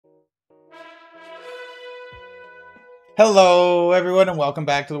Hello, everyone, and welcome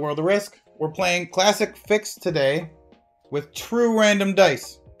back to the World of Risk. We're playing Classic Fixed today with true random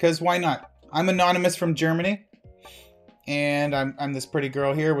dice, because why not? I'm anonymous from Germany, and I'm this pretty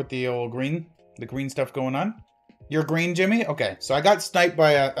girl here with the old green stuff going on. You're green, Jimmy? Okay, so I got sniped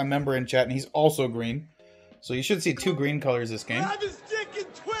by a member in chat, and he's also green. So you should see two green colors this game. Grab his dick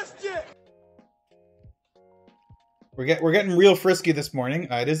and twist it! We're getting real frisky this morning.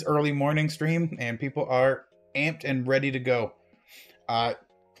 It is early morning stream, and people are amped and ready to go.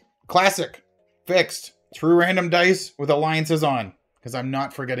 Classic, fixed, true random dice with alliances on, because I'm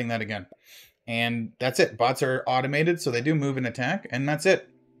not forgetting that again. And that's it. Bots are automated, so they do move and attack, and that's it.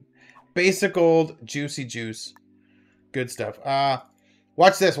 Basic old juicy juice. Good stuff.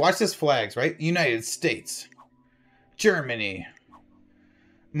 Watch this. Watch this flags, right? United States, Germany,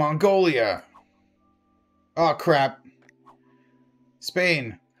 Mongolia. Oh, crap.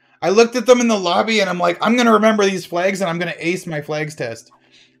 Spain. I looked at them in the lobby and I'm like, I'm going to remember these flags and I'm going to ace my flags test.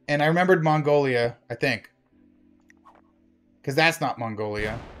 And I remembered Mongolia, I think. Because that's not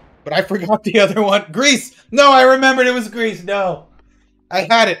Mongolia. But I forgot the other one. Greece! No, I remembered it was Greece. No. I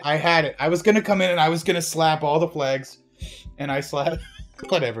had it. I had it. I was going to come in and I was going to slap all the flags. And I slapped.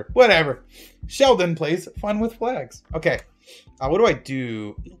 Whatever. Whatever. Sheldon plays fun with flags. Okay. What do I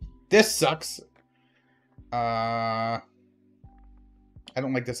do? This sucks. I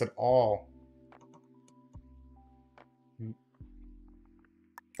don't like this at all.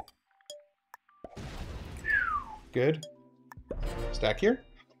 Good. Stack here.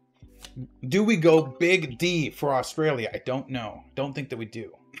 Do we go big D for Australia? I don't know. Don't think that we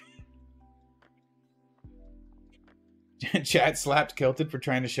do. Chat slapped Kylted for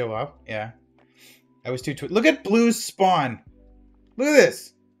trying to show off. Yeah. I was too... Look at Blue's spawn. Look at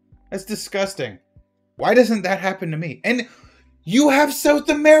this. That's disgusting. Why doesn't that happen to me? And you have South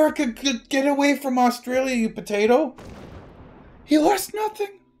America. Get away from Australia, you potato. He lost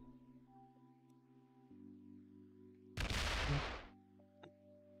nothing.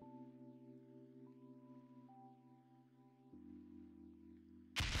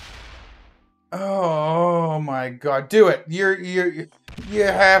 Oh my god. Do it. You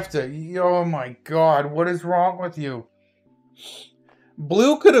have to. Oh my god. What is wrong with you?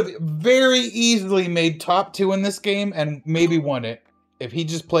 Blue could have very easily made top 2 in this game and maybe won it if he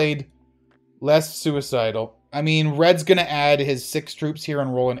just played less suicidal. I mean, Red's going to add his 6 troops here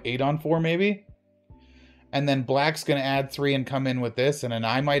and roll an 8 on 4 maybe. And then Black's going to add 3 and come in with this. And then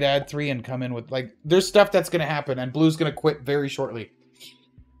I might add 3 and come in with, like, there's stuff that's going to happen. And Blue's going to quit very shortly.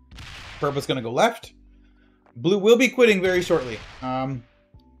 Purple's going to go left. Blue will be quitting very shortly.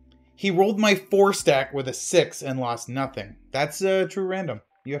 He rolled my 4 stack with a 6 and lost nothing. That's true random.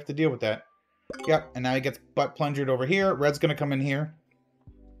 You have to deal with that. Yep, and now he gets butt plungered over here. Red's going to come in here.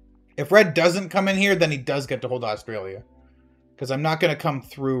 If Red doesn't come in here, then he does get to hold Australia. Because I'm not going to come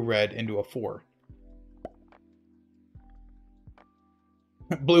through Red into a 4.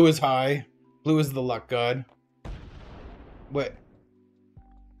 Blue is high. Blue is the luck god. What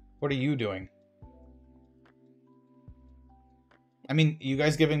are you doing? I mean, you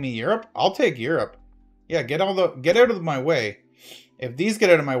guys giving me Europe? I'll take Europe. Yeah, get out of my way. If these get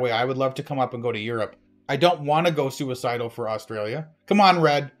out of my way, I would love to come up and go to Europe. I don't want to go suicidal for Australia. Come on,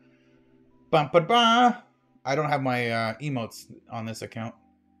 Red. Bum ba ba. I don't have my emotes on this account.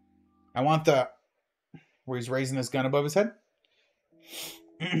 I want the where he's raising his gun above his head.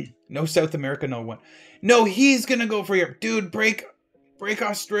 No South America, no one. No, he's gonna go for Europe. Dude, break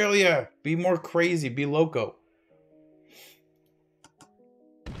Australia. Be more crazy. Be loco.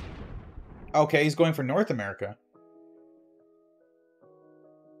 Okay, he's going for North America.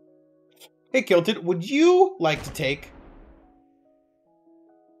 Hey, Kylted, would you like to take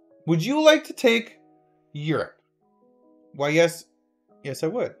Europe? Why, yes. Yes, I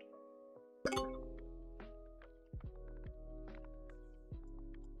would. I'm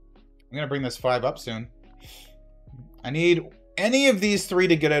going to bring this 5 up soon. I need any of these 3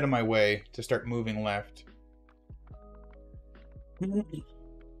 to get out of my way to start moving left.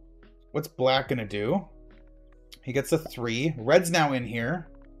 What's Black going to do? He gets a 3. Red's now in here.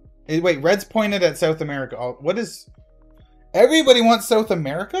 Wait, Red's pointed at South America. Oh, what is... Everybody wants South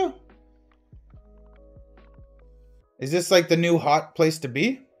America? Is this like the new hot place to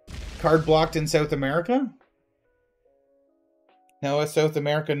be? Card blocked in South America? No, it's South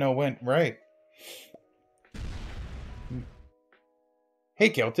America, no win. Right. Hey,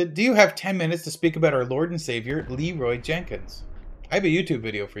 Kylted, do you have 10 minutes to speak about our Lord and Savior, Leroy Jenkins? I have a YouTube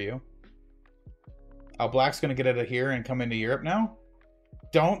video for you. Oh, Black's going to get out of here and come into Europe now?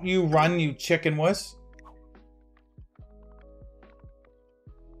 Don't you run, you chicken wuss.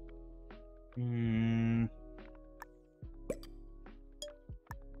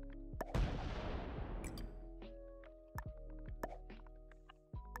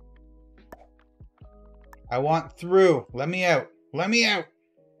 I want through. Let me out. Let me out.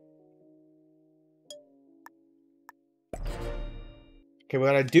 Okay, we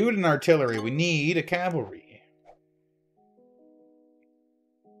gotta do it in artillery. We need a cavalry.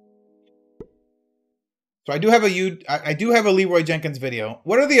 So I do have a Leroy Jenkins video.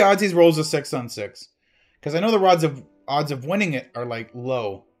 What are the odds he rolls a 6 on 6? Because I know the odds of winning it are like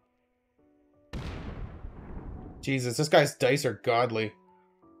low. Jesus, this guy's dice are godly.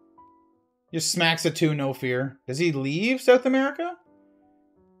 Just smacks a 2, no fear. Does he leave South America?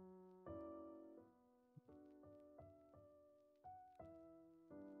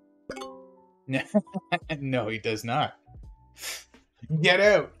 No, he does not. Get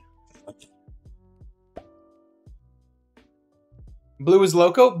out. Blue is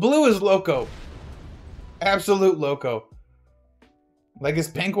loco? Blue is loco. Absolute loco. Like, is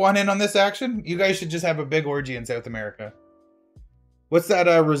Pink want in on this action? You guys should just have a big orgy in South America. What's that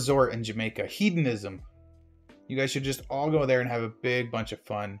resort in Jamaica? Hedonism. You guys should just all go there and have a big bunch of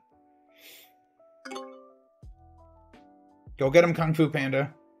fun. Go get him, Kung Fu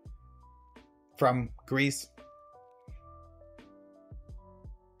Panda. From Greece.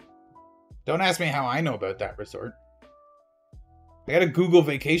 Don't ask me how I know about that resort. I gotta Google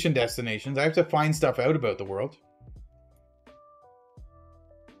vacation destinations. I have to find stuff out about the world.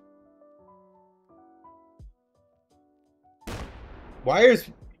 Why is...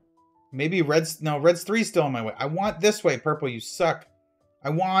 Maybe Red's... No, Red's 3 still on my way. I want this way, Purple. You suck.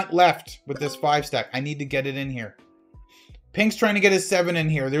 I want left with this 5 stack. I need to get it in here. Pink's trying to get his 7 in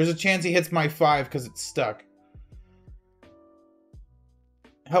here. There's a chance he hits my 5 because it's stuck.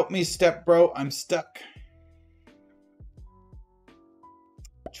 Help me, step bro. I'm stuck.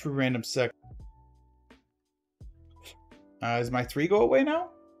 True random sec. Does my 3 go away now?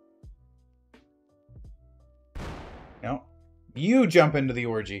 No. You jump into the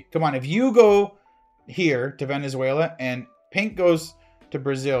orgy. Come on, if you go here to Venezuela and Pink goes to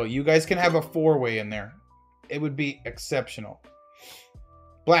Brazil, you guys can have a 4-way in there. It would be exceptional.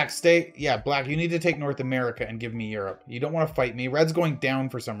 Black, stay. Yeah, Black, you need to take North America and give me Europe. You don't want to fight me. Red's going down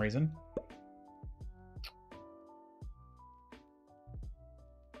for some reason.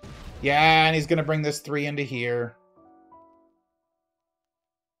 Yeah, and he's going to bring this 3 into here.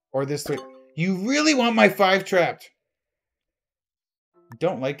 Or this 3. You really want my 5 trapped? I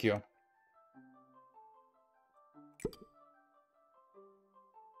don't like you.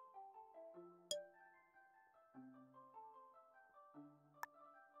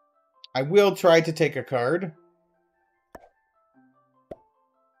 I will try to take a card.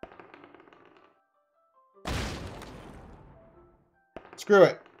 Screw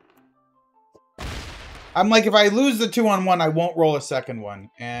it. I'm like, if I lose the 2-on-1, I won't roll a second one.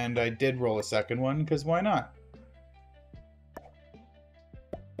 And I did roll a second one, because why not?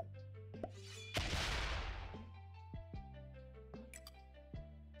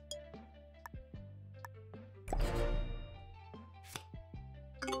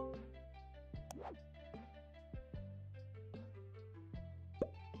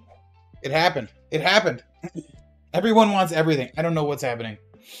 It happened. It happened. Everyone wants everything. I don't know what's happening.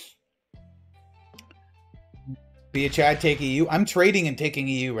 Be a Chad, take EU. I'm trading and taking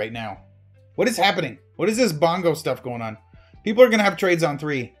EU right now. What is happening? What is this bongo stuff going on? People are going to have trades on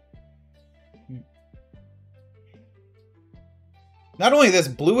 3. Not only this,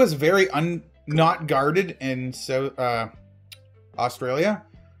 blue is very not guarded in Australia.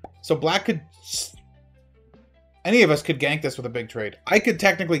 So black could... Any of us could gank this with a big trade. I could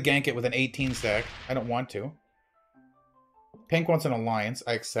technically gank it with an 18 stack. I don't want to. Pink wants an alliance.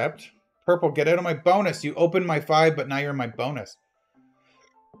 I accept. Purple, get out of my bonus. You opened my 5, but now you're in my bonus.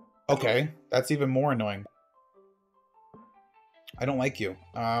 Okay, that's even more annoying. I don't like you.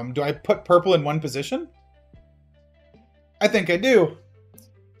 Do I put purple in one position? I think I do.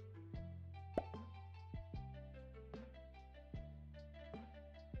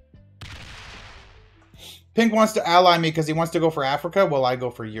 Pink wants to ally me because he wants to go for Africa. Well, I go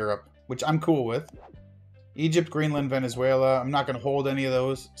for Europe, which I'm cool with. Egypt, Greenland, Venezuela. I'm not going to hold any of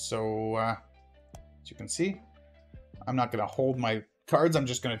those. So, as you can see, I'm not going to hold my cards. I'm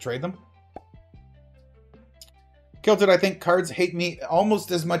just going to trade them. Kylted, I think cards hate me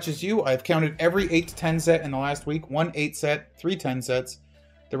almost as much as you. I've counted every 8 to 10 set in the last week. 1 8 set, 3 10 sets.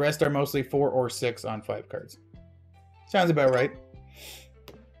 The rest are mostly 4 or 6 on 5 cards. Sounds about right.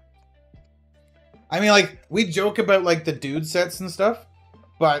 I mean, like, we joke about, like, the dude sets and stuff,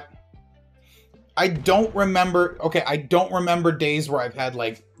 but I don't remember... Okay, I don't remember days where I've had,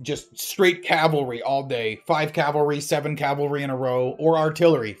 like, just straight cavalry all day. 5 cavalry, 7 cavalry in a row, or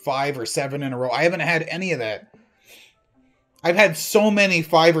artillery, 5 or 7 in a row. I haven't had any of that. I've had so many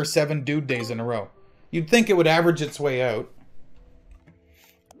 5 or 7 dude days in a row. You'd think it would average its way out.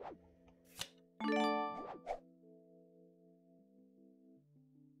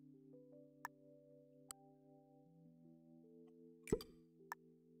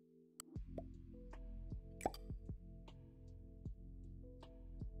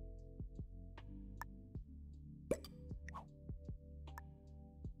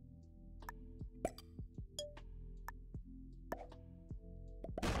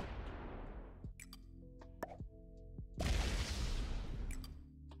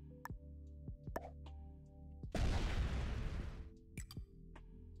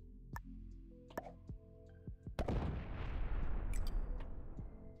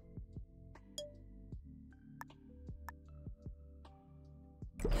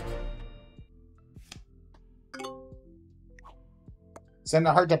 Send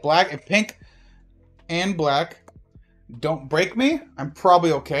a heart to black. If pink and black don't break me, I'm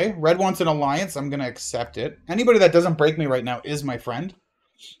probably okay. Red wants an alliance. I'm going to accept it. Anybody that doesn't break me right now is my friend.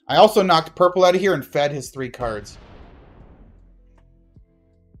 I also knocked purple out of here and fed his 3 cards.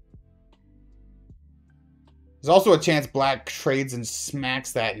 There's also a chance black trades and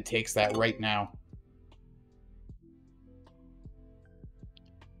smacks that and takes that right now.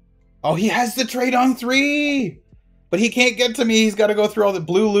 Oh, he has the trade on 3! But he can't get to me. He's got to go through all the...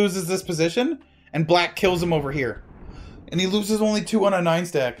 Blue loses this position, and black kills him over here. And he loses only 2 on a 9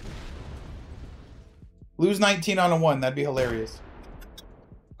 stack. Lose 19 on a 1. That'd be hilarious.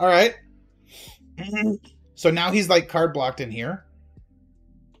 Alright. So now he's like card blocked in here.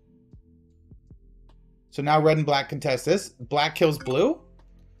 So now red and black contest this. Black kills blue.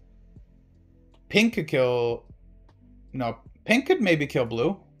 Pink could kill... No, pink could maybe kill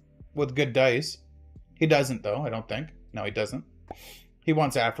blue with good dice. He doesn't, though, I don't think. No, he doesn't. He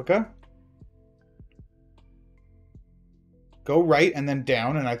wants Africa. Go right and then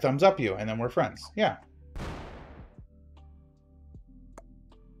down, and I thumbs up you, and then we're friends. Yeah.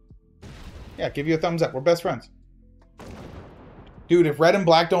 Yeah, give you a thumbs up. We're best friends. Dude, if red and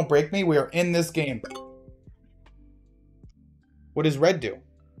black don't break me, we are in this game. What does red do?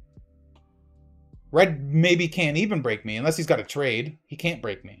 Red maybe can't even break me, unless he's got a trade. He can't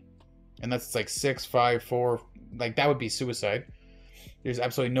break me. And that's like 6, 5, 4. Like, that would be suicide. There's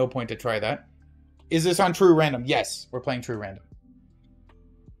absolutely no point to try that. Is this on true random? Yes, we're playing true random.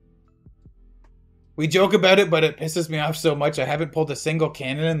 We joke about it, but it pisses me off so much. I haven't pulled a single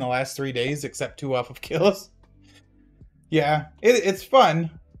cannon in the last 3 days, except 2 off of kills. Yeah, it's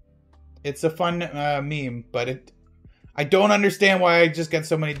fun. It's a fun meme, but I don't understand why I just get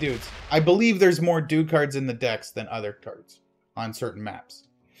so many dudes. I believe there's more dude cards in the decks than other cards on certain maps.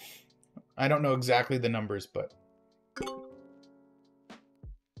 I don't know exactly the numbers, but...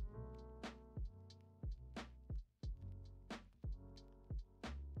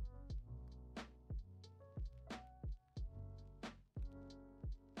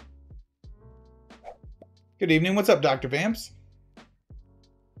 Good evening. What's up, Dr. Vamps?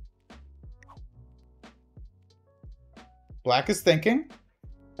 Black is thinking.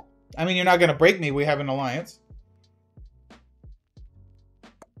 I mean, you're not going to break me. We have an alliance.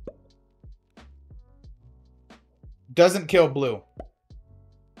 Doesn't kill blue.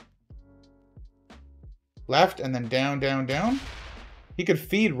 Left and then down, down, down. He could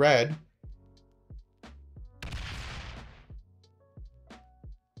feed red.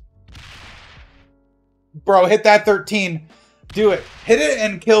 Bro, hit that 13. Do it. Hit it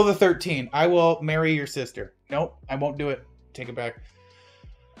and kill the 13. I will marry your sister. Nope, I won't do it. Take it back.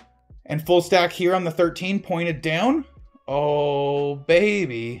 And full stack here on the 13, pointed down. Oh,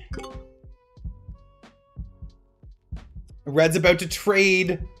 baby. Red's about to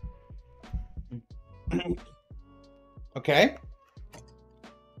trade. Okay.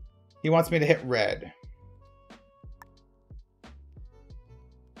 He wants me to hit red.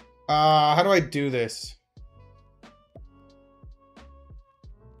 How do I do this?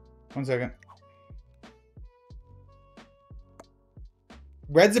 1 second.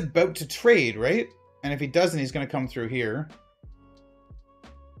 Red's about to trade, right? And if he doesn't, he's going to come through here.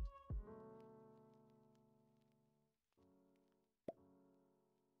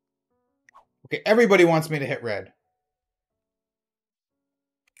 Okay, everybody wants me to hit red.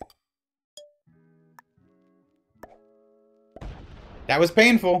 That was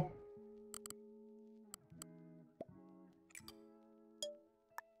painful.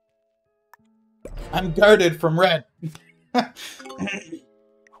 I'm guarded from red.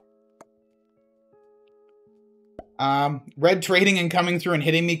 Red trading and coming through and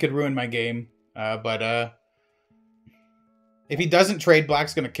hitting me could ruin my game. But if he doesn't trade,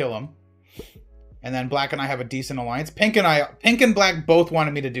 black's going to kill him. And then black and I have a decent alliance. Pink and black both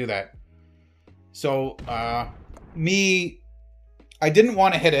wanted me to do that. So, I didn't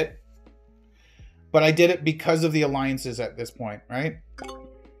want to hit it, but I did it because of the alliances at this point, right?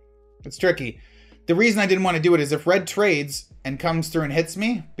 It's tricky. The reason I didn't want to do it is if red trades and comes through and hits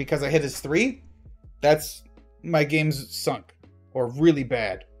me because I hit his 3, that's my game's sunk or really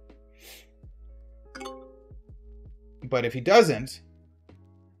bad. But if he doesn't,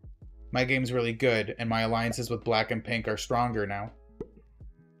 my game's really good and my alliances with black and pink are stronger now.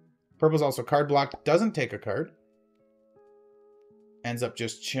 Purple's also card blocked, doesn't take a card. Ends up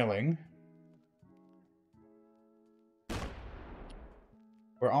just chilling.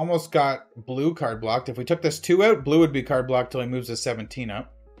 We're almost got blue card blocked. If we took this 2 out, blue would be card blocked till he moves his 17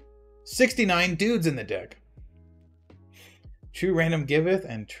 up. 69 dudes in the deck. True random giveth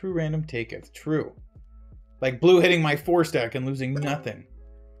and true random taketh. True. Like blue hitting my 4 stack and losing nothing.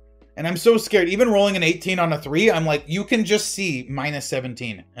 And I'm so scared. Even rolling an 18 on a 3, I'm like, you can just see minus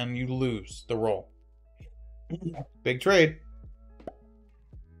 17 and you lose the roll. Big trade.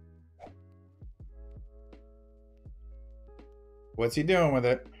 What's he doing with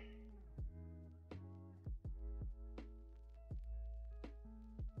it?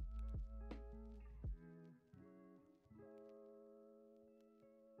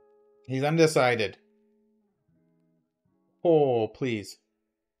 He's undecided. Oh, please.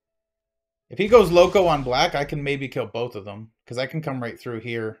 If he goes loco on black, I can maybe kill both of them. Because I can come right through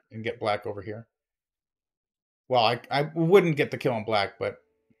here and get black over here. Well, I wouldn't get the kill on black, but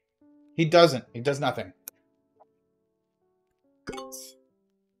he doesn't. He does nothing.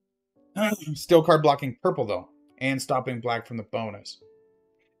 Still card blocking purple, though. And stopping black from the bonus.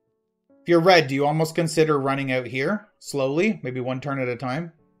 If you're red, do you almost consider running out here? Slowly? Maybe 1 turn at a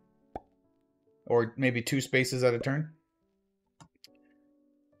time? Or maybe 2 spaces at a turn?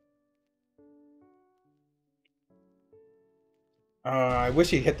 I wish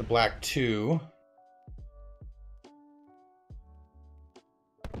he'd hit the black too.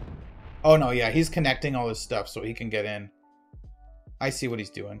 Oh no, yeah, he's connecting all his stuff so he can get in. I see what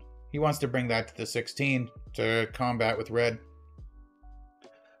he's doing. He wants to bring that to the 16 to combat with red.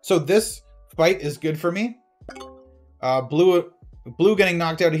 So this fight is good for me. Blue getting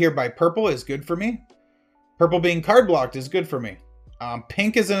knocked out of here by purple is good for me. Purple being card blocked is good for me.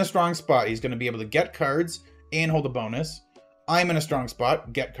 Pink is in a strong spot. He's going to be able to get cards and hold a bonus. I'm in a strong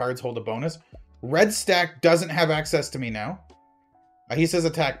spot. Get cards, hold a bonus. Red stack doesn't have access to me now. He says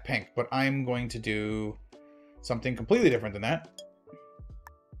attack pink, but I'm going to do something completely different than that.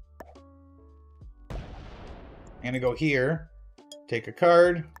 I'm going to go here, take a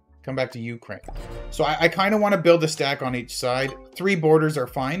card, come back to Ukraine. So I kind of want to build a stack on each side. 3 borders are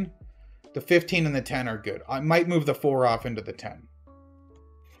fine. The 15 and the 10 are good. I might move the 4 off into the 10.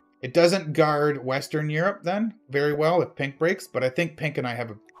 It doesn't guard Western Europe then very well if pink breaks, but I think pink and I have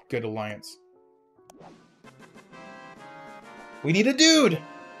a good alliance. We need a dude!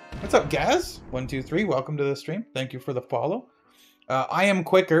 What's up, Gaz123? Welcome to the stream. Thank you for the follow. I am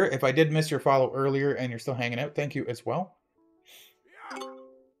quicker. If I did miss your follow earlier and you're still hanging out, thank you as well.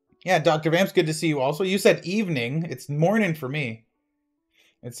 Yeah, Dr. Vamps, good to see you also. You said evening. It's morning for me.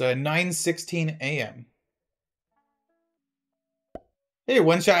 It's 9:16 a.m. Hey,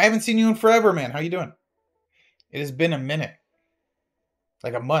 One Shot. I haven't seen you in forever, man. How you doing? It has been a minute.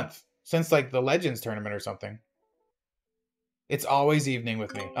 Like a month. Since like the Legends tournament or something. It's always evening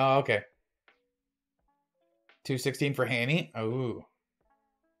with me. Oh, okay. 216 for Hanny. Oh.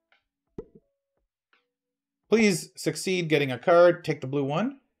 Please succeed getting a card. Take the blue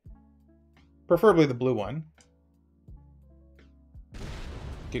one. Preferably the blue one.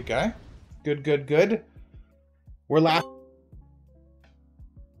 Good guy. Good, good, good. We're not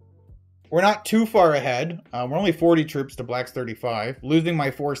too far ahead. We're only 40 troops to black's 35. Losing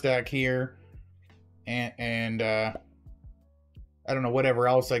my 4 stack here. And I don't know, whatever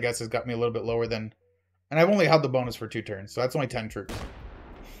else I guess has got me a little bit lower than... And I've only held the bonus for 2 turns, so that's only 10 troops.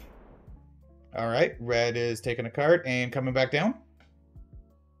 Alright, red is taking a card and coming back down.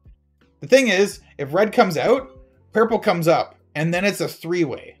 The thing is, if red comes out, purple comes up. And then it's a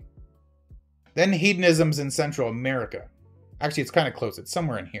 3-way. Then hedonism's in Central America. Actually, it's kind of close. It's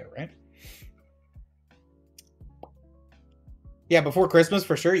somewhere in here, right? Yeah, before Christmas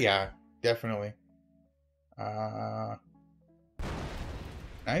for sure. Yeah, definitely.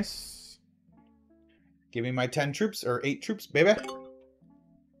 Nice. Give me my 10 troops, or 8 troops, baby.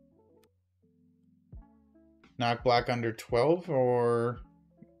 Knock black under 12, or...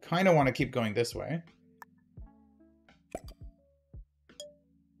 Kind of want to keep going this way.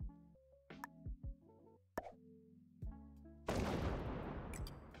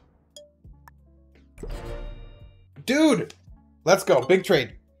 Dude! Let's go. Big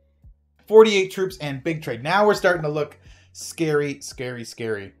trade. 48 troops and big trade. Now we're starting to look scary, scary,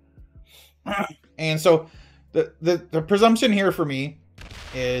 scary. And so the presumption here for me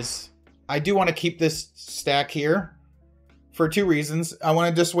is I do want to keep this stack here for two reasons. I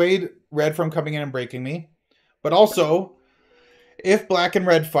want to dissuade red from coming in and breaking me. But also, if black and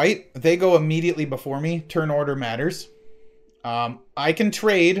red fight, they go immediately before me. Turn order matters. I can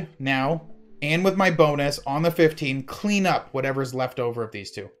trade now, and with my bonus on the 15, clean up whatever's left over of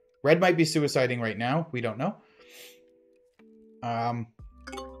these two. Red might be suiciding right now. We don't know.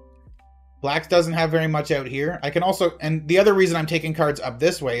 Black doesn't have very much out here. I can also, and the other reason I'm taking cards up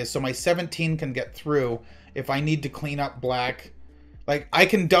this way is so my 17 can get through if I need to clean up black. Like, I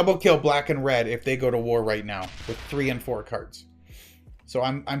can double kill black and red if they go to war right now with 3 and 4 cards. So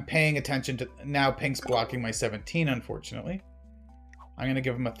I'm paying attention to, now pink's blocking my 17, unfortunately. I'm going to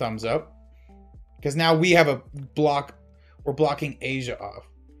give him a thumbs up. Because now we have a block, we're blocking Asia off.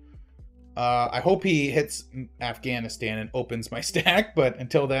 I hope he hits Afghanistan and opens my stack, but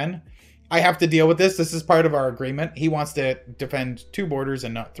until then, I have to deal with this. This is part of our agreement. He wants to defend 2 borders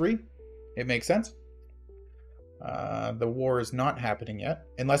and not 3. It makes sense. The war is not happening yet.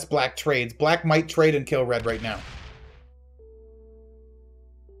 Unless black trades. Black might trade and kill red right now.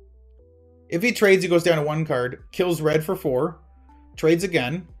 If he trades, he goes down to 1 card. Kills red for 4. Trades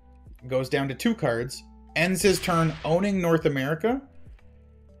again. Goes down to 2 cards. Ends his turn owning North America.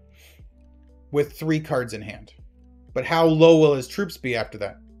 With 3 cards in hand. But how low will his troops be after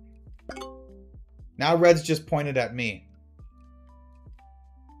that? Now red's just pointed at me.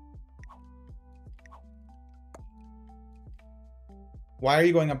 Why are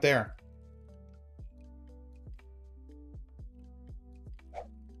you going up there?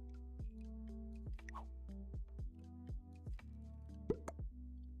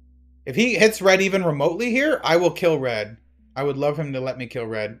 If he hits red even remotely here, I will kill red. I would love him to let me kill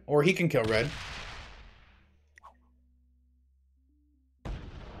red. Or he can kill red.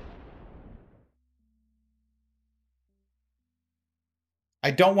 I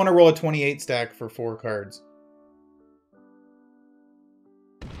don't want to roll a 28 stack for 4 cards.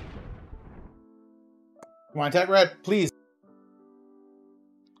 Come on, attack red, please.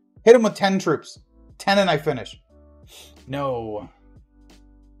 Hit him with 10 troops. 10 and I finish. No.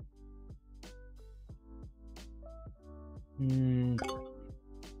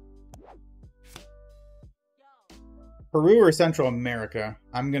 Peru or Central America?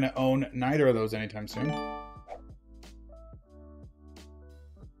 I'm going to own neither of those anytime soon.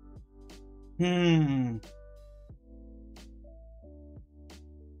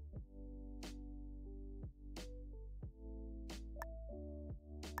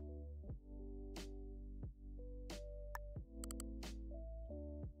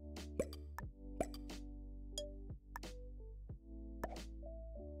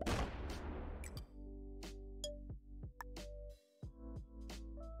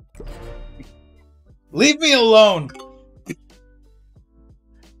 Leave me alone!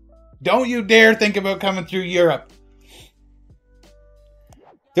 Don't you dare think about coming through Europe.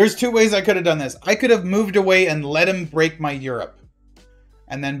 There's 2 ways I could have done this. I could have moved away and let him break my Europe.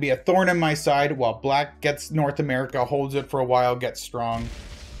 And then be a thorn in my side while black gets North America, holds it for a while, gets strong.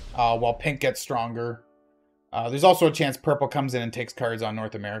 While pink gets stronger. There's also a chance purple comes in and takes cards on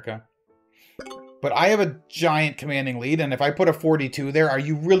North America. But I have a giant commanding lead, and if I put a 42 there, are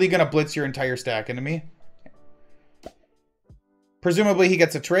you really going to blitz your entire stack into me? Presumably he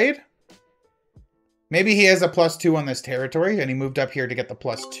gets a trade. Maybe he has a +2 on this territory, and he moved up here to get the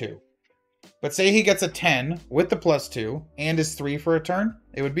 +2. But say he gets a 10 with the +2, and is 3 for a turn.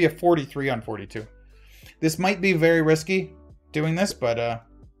 It would be a 43 on 42. This might be very risky, doing this, but...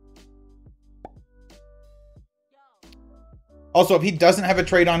 Also, if he doesn't have a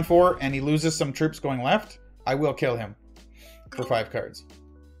trade on 4 and he loses some troops going left, I will kill him for 5 cards.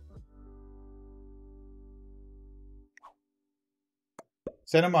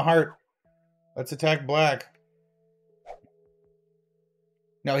 Send him a heart. Let's attack black.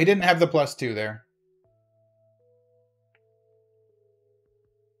 No, he didn't have the +2 there.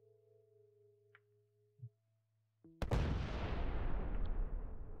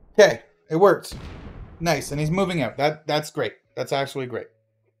 Okay, it worked. Nice, and he's moving out. That's great. That's actually great.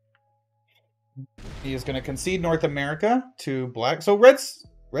 He is going to concede North America to black. So red's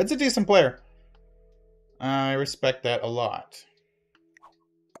a decent player. I respect that a lot.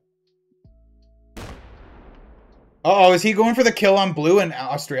 Uh-oh, is he going for the kill on blue in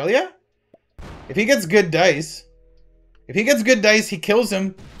Australia? If he gets good dice... If he gets good dice, he kills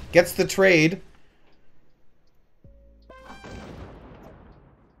him, gets the trade.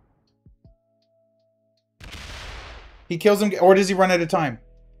 He kills him, or does he run out of time?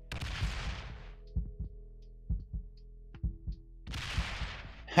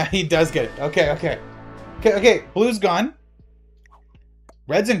 He does get it. Okay, okay. Okay, okay. Blue's gone.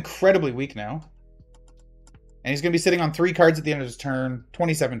 Red's incredibly weak now. And he's going to be sitting on 3 cards at the end of his turn.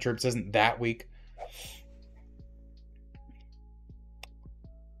 27 troops isn't that weak.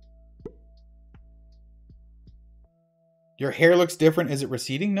 Your hair looks different. Is it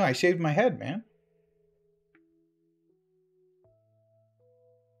receding? No, I shaved my head, man.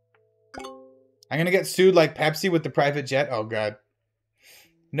 I'm going to get sued like Pepsi with the private jet. Oh, God.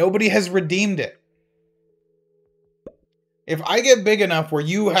 Nobody has redeemed it. If I get big enough where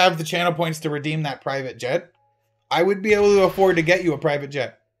you have the channel points to redeem that private jet, I would be able to afford to get you a private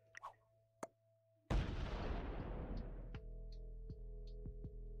jet.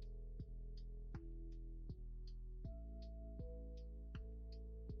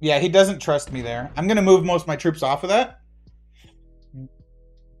 Yeah, he doesn't trust me there. I'm going to move most of my troops off of that.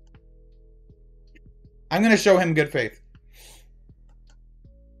 I'm going to show him good faith.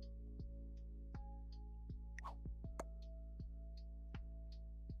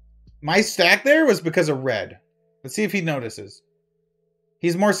 My stack there was because of red. Let's see if he notices.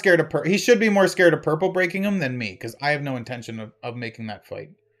 He's more scared of he should be more scared of purple breaking him than me, because I have no intention of making that fight.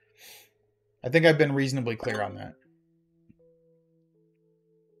 I think I've been reasonably clear on that.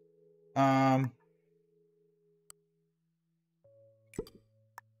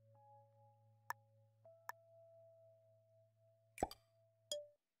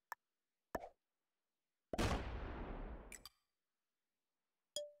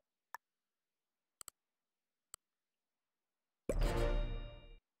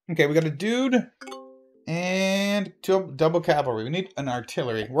 Okay, we got a dude and 2 double cavalry. We need an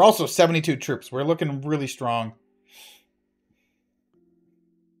artillery. We're also 72 troops. We're looking really strong.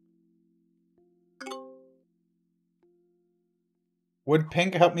 Would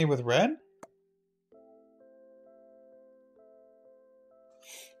pink help me with red?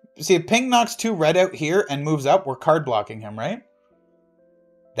 See, if pink knocks 2 red out here and moves up, we're card blocking him, right?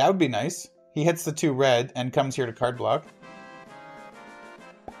 That would be nice. He hits the 2 red and comes here to card block.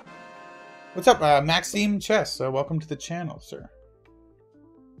 What's up, Maxime Chess? Welcome to the channel, sir.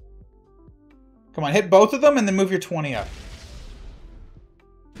 Come on, hit both of them and then move your 20 up.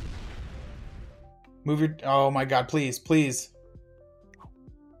 Move your... Oh my god, please, please.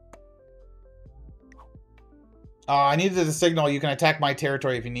 I needed the signal. You can attack my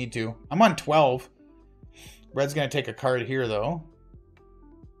territory if you need to. I'm on 12. Red's going to take a card here, though.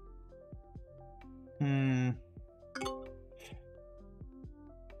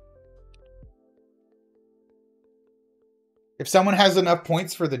 If someone has enough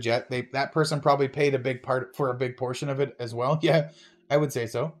points for the jet, that person probably paid a big portion of it as well. Yeah, I would say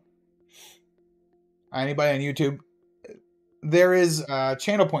so. Anybody on YouTube? There is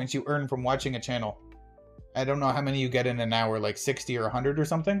channel points you earn from watching a channel. I don't know how many you get in an hour, like 60 or 100 or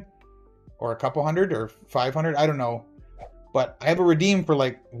something. Or a couple hundred or 500, I don't know. But I have a redeem for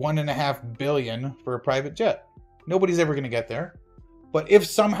like 1.5 billion for a private jet. Nobody's ever going to get there. But if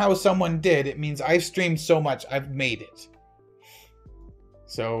somehow someone did, it means I've streamed so much, I've made it.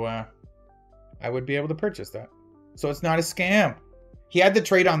 So, I would be able to purchase that. So it's not a scam. He had the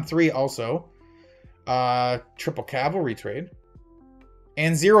trade on 3 also. Triple cavalry trade.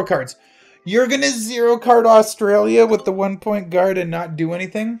 And 0 cards. You're going to 0 card Australia with the 1-point guard and not do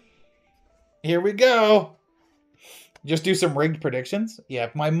anything? Here we go. Just do some rigged predictions? Yeah,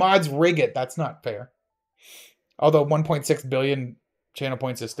 if my mods rig it, that's not fair. Although 1.6 billion channel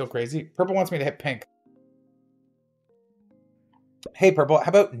points is still crazy. Purple wants me to hit pink. Hey, Purple, how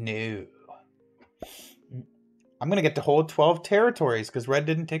about no? I'm going to get to hold 12 territories because Red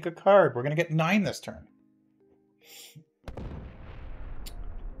didn't take a card. We're going to get 9 this turn.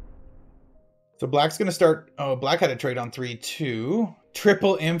 So Black's going to start... Oh, Black had a trade on 3, too.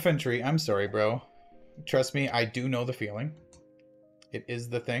 Triple infantry. I'm sorry, bro. Trust me, I do know the feeling. It is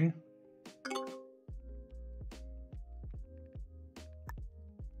the thing.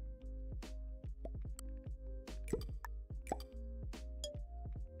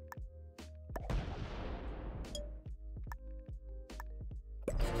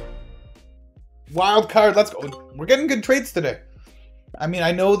 Wild card, let's go. We're getting good trades today. I mean,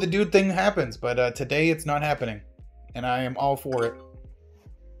 I know the dude thing happens, but today it's not happening. And I am all for it.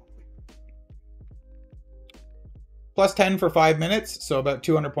 Plus 10 for 5 minutes, so about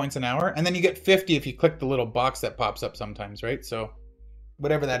 200 points an hour. And then you get 50 if you click the little box that pops up sometimes, right? So,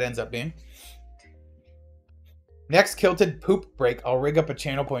 whatever that ends up being. Next Kylted poop break, I'll rig up a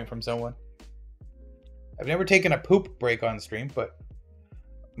channel point from someone. I've never taken a poop break on stream, but...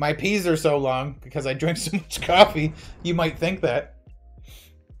 My peas are so long because I drink so much coffee, you might think that.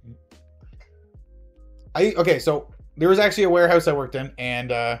 Okay, so there was actually a warehouse I worked in,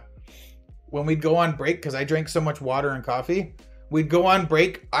 and when we'd go on break, because I drank so much water and coffee, we'd go on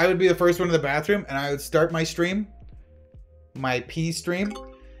break. I would be the first one in the bathroom, and I would start my stream, my pee stream,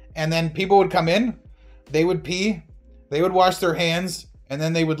 and then people would come in, they would pee, they would wash their hands, and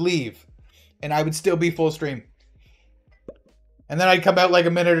then they would leave, and I would still be full stream. And then I'd come out like a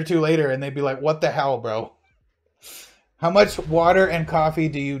minute or two later, and they'd be like, "What the hell, bro? How much water and coffee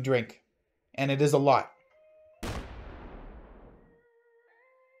do you drink?" And it is a lot.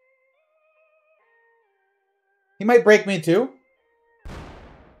 He might break me too.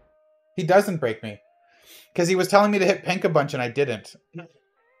 He doesn't break me. Because he was telling me to hit pink a bunch and I didn't.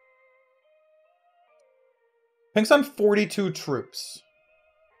 Pink's on 42 troops.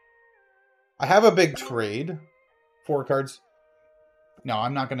 I have a big trade. 4 cards. No,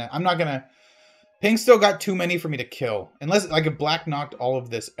 I'm not gonna. Pink still got too many for me to kill. Unless, like, if black knocked all of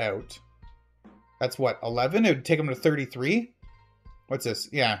this out. That's what, 11? It would take him to 33? What's this?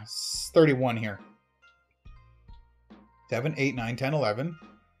 Yeah, 31 here. 7, 8, 9, 10, 11.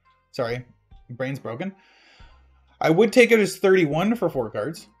 Sorry, brain's broken. I would take it as 31 for 4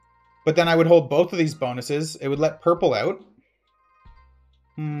 cards. But then I would hold both of these bonuses. It would let purple out.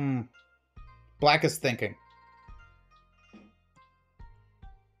 Black is thinking.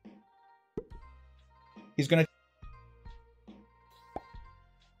 He's gonna...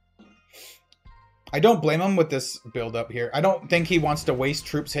 I don't blame him with this build up here. I don't think he wants to waste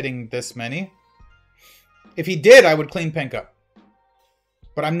troops hitting this many. If he did, I would clean pink up.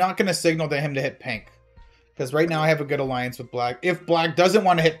 But I'm not going to signal to him to hit pink. Because right now I have a good alliance with black. If black doesn't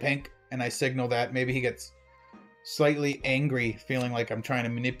want to hit pink, and I signal that, maybe he gets slightly angry, feeling like I'm trying to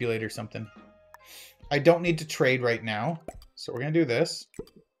manipulate or something. I don't need to trade right now. So we're going to do this.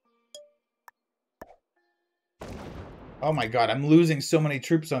 Oh my god, I'm losing so many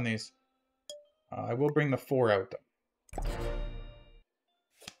troops on these. I will bring the 4 out,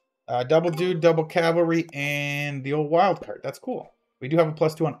 though. Double dude, double cavalry, and the old wild card. That's cool. We do have a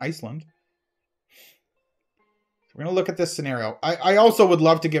 +2 on Iceland. So we're going to look at this scenario. I also would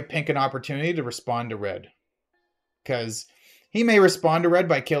love to give pink an opportunity to respond to red. Because he may respond to red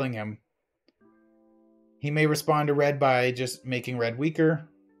by killing him. He may respond to red by just making red weaker.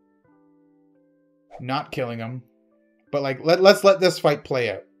 Not killing him. But like, let's let this fight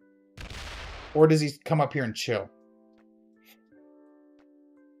play out. Or does he come up here and chill?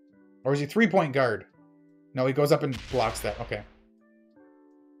 Or is he 3-point guard? No, he goes up and blocks that. Okay.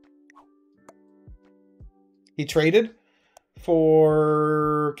 He traded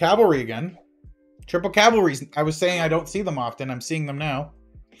for cavalry again. Triple cavalries. I was saying I don't see them often. I'm seeing them now.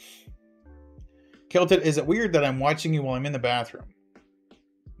 Kylted, is it weird that I'm watching you while I'm in the bathroom?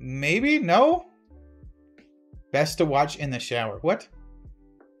 Maybe? No? Best to watch in the shower. What?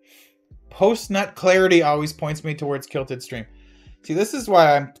 Post-nut clarity always points me towards Kylted stream. See, this is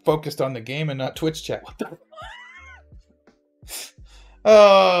why I'm focused on the game and not Twitch chat. What the...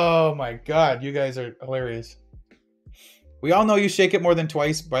 Oh my god, you guys are hilarious. We all know you shake it more than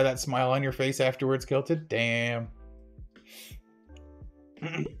twice by that smile on your face afterwards, Kylted. Damn.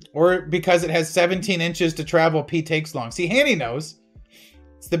 Or because it has 17 inches to travel, P takes long. See, Hanny knows.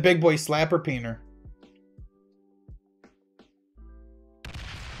 It's the big boy slapper peener.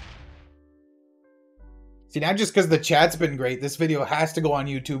 See, now just because the chat's been great, this video has to go on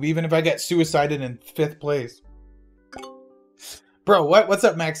YouTube, even if I get suicided in 5th place. Bro, what's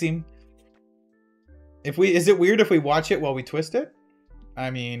up, Maxime? Is it weird if we watch it while we twist it?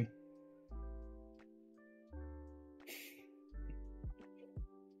 I mean...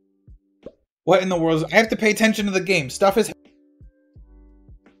 What in the world? I have to pay attention to the game. Stuff is...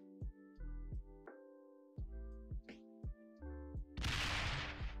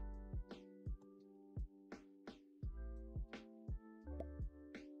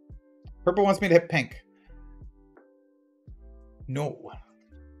 Purple wants me to hit pink. No.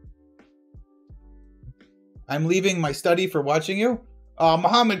 I'm leaving my study for watching you. Oh,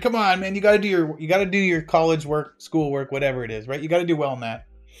 Muhammad, come on, man. You gotta do your college work, school work, whatever it is, right? You gotta do well in that.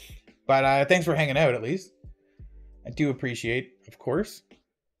 But thanks for hanging out, at least. I do appreciate, of course.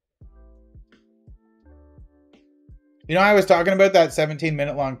 You know, I was talking about that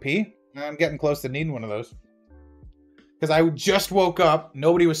 17-minute long pee. I'm getting close to needing one of those. Because I just woke up.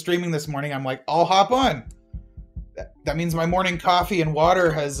 Nobody was streaming this morning. I'm like, I'll hop on. That means my morning coffee and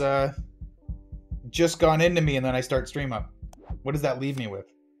water has just gone into me, and then I start stream up. What does that leave me with?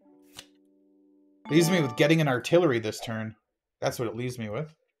 It leaves me with getting an artillery this turn. That's what it leaves me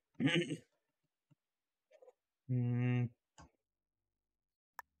with.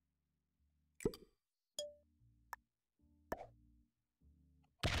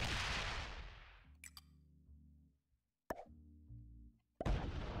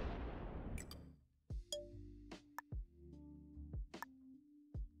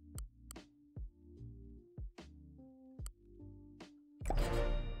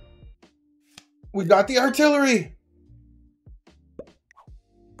 We got the artillery!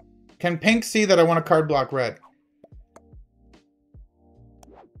 Can pink see that I want to card block red?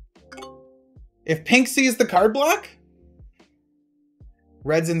 If pink sees the card block,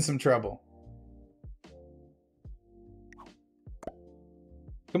 red's in some trouble.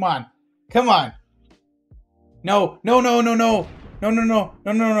 Come on. Come on. No, no, no, no, no. No, no, no,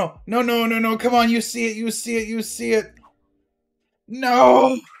 no, no, no, no, no, no, no. Come on, you see it, you see it, you see it.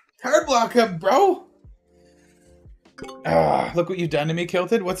 No! Card block him, bro! Look what you've done to me,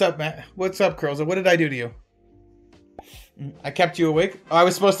 Kylted. What's up, Matt? What's up, Curls? What did I do to you? I kept you awake? Oh, I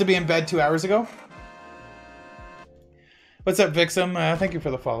was supposed to be in bed 2 hours ago? What's up, Vixum? Thank you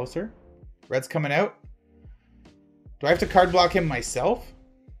for the follow, sir. Red's coming out. Do I have to card block him myself?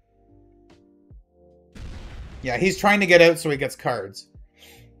 Yeah, he's trying to get out so he gets cards.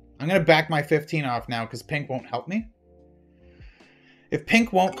 I'm going to back my 15 off now because pink won't help me. If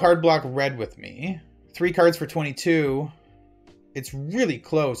pink won't card block red with me, 3 cards for 22, it's really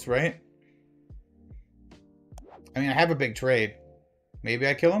close, right? I mean, I have a big trade. Maybe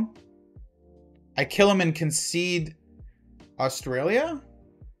I kill him? I kill him and concede Australia?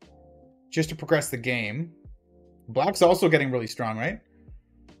 Just to progress the game. Black's also getting really strong, right?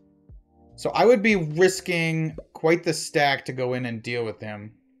 So I would be risking quite the stack to go in and deal with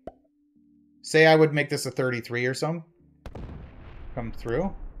him. Say I would make this a 33 or something. Come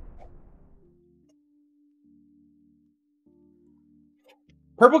through.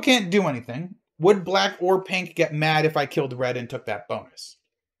 Purple can't do anything. Would black or pink get mad if I killed red and took that bonus?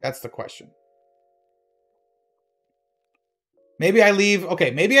 That's the question. Maybe I leave... Okay,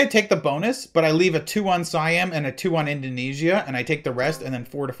 maybe I take the bonus, but I leave a 2 on Siam and a 2 on Indonesia, and I take the rest and then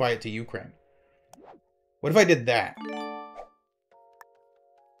fortify it to Ukraine. What if I did that?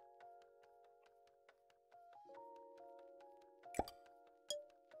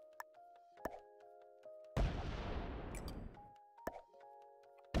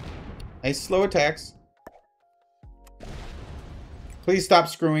 Nice slow attacks. Please stop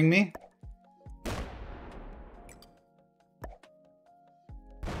screwing me.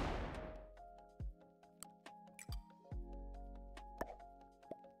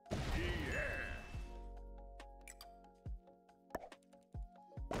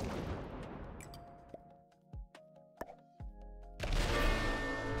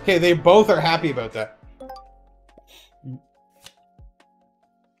 Okay, they both are happy about that.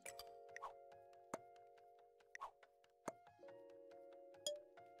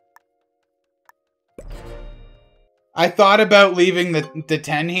 I thought about leaving the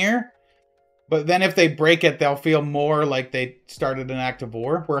 10 here, but then if they break it, they'll feel more like they started an act of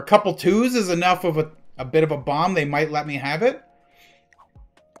war. Where a couple 2s is enough of a bit of a bomb, they might let me have it.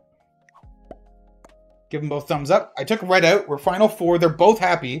 Give them both thumbs up. I took red out. We're final 4. They're both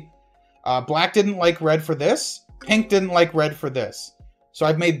happy. Black didn't like red for this. Pink didn't like red for this. So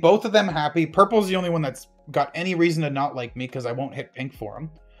I've made both of them happy. Purple's the only one that's got any reason to not like me because I won't hit pink for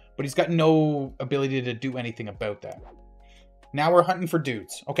him. But he's got no ability to do anything about that. Now we're hunting for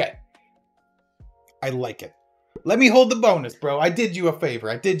dudes. Okay. I like it. Let me hold the bonus, bro. I did you a favor.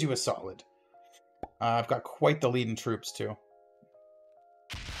 I did you a solid. I've got quite the lead in troops, too.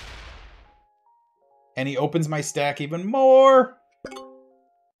 And he opens my stack even more.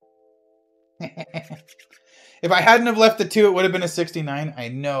 If I hadn't have left the 2, it would have been a 69. I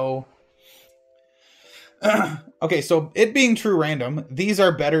know. Okay, so it being true random, these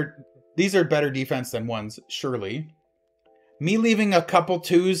are better defense than 1s, surely. Me leaving a couple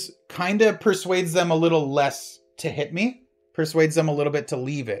 2s kind of persuades them a little less to hit me. Persuades them a little bit to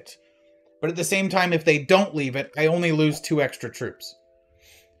leave it. But at the same time, if they don't leave it, I only lose 2 extra troops.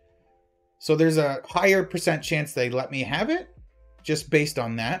 So there's a higher % chance they let me have it, just based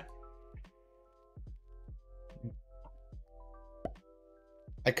on that.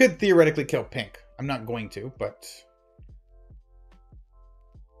 I could theoretically kill pink. I'm not going to, but...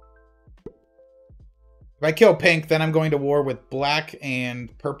 If I kill pink, then I'm going to war with black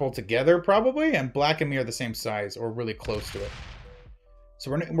and purple together, probably. And black and me are the same size, or really close to it.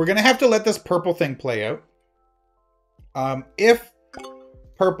 So we're going to have to let this purple thing play out. If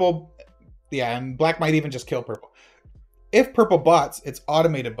purple... Yeah, and black might even just kill purple. If purple bots, it's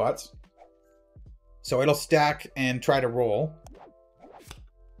automated bots. So it'll stack and try to roll.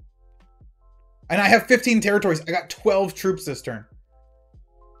 And I have 15 territories. I got 12 troops this turn.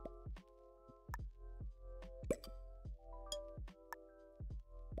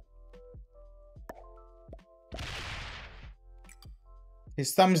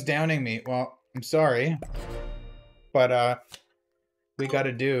 His thumb's downing me. Well, I'm sorry. But, we got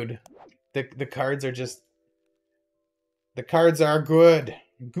a dude. The cards are just... The cards are good.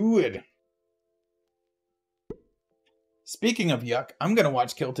 Good. Speaking of yuck, I'm going to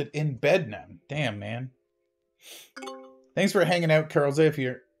watch Kylted in bed now. Damn, man. Thanks for hanging out, Curlza, if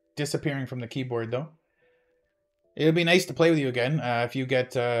you're disappearing from the keyboard, though. It would be nice to play with you again if you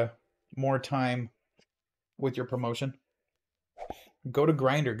get more time with your promotion. Go to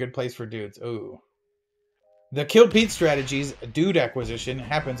Grindr, good place for dudes. Ooh. The Kill Pete Strategies dude acquisition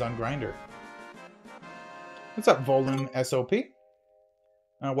happens on Grindr. What's up, Volum SOP?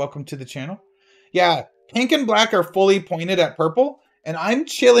 Welcome to the channel. Yeah, pink and black are fully pointed at purple, and I'm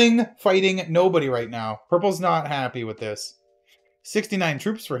chilling fighting nobody right now. Purple's not happy with this. 69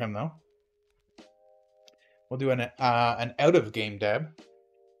 troops for him, though. We'll do an out-of-game dab.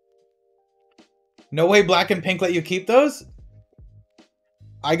 No way black and pink let you keep those?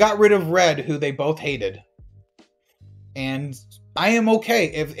 I got rid of red, who they both hated. And I am okay.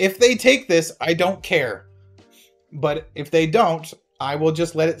 If they take this, I don't care. But if they don't, I will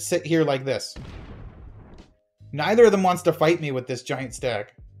just let it sit here like this. Neither of them wants to fight me with this giant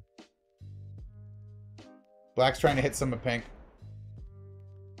stack. Black's trying to hit some of pink.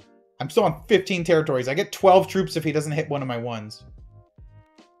 I'm still on 15 territories. I get 12 troops if he doesn't hit one of my ones.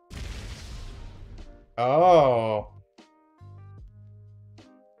 Oh.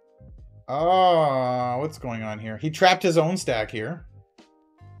 Oh, what's going on here? He trapped his own stack here.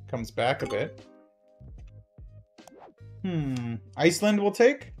 Comes back a bit. Iceland will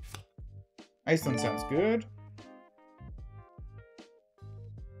take. Iceland sounds good.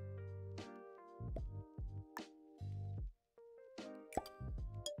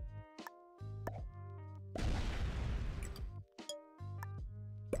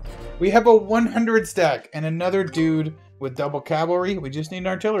 We have a 100 stack and another dude with double cavalry. We just need an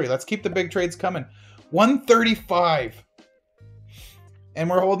artillery. Let's keep the big trades coming. 135. And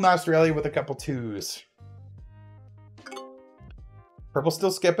we're holding Australia with a couple twos. Purple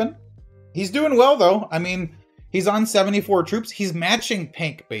still skipping. He's doing well, though. I mean, he's on 74 troops. He's matching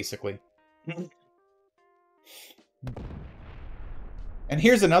pink, basically. And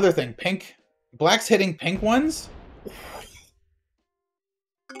here's another thing. Black's hitting pink ones.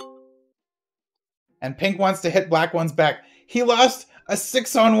 And pink wants to hit black ones back. He lost a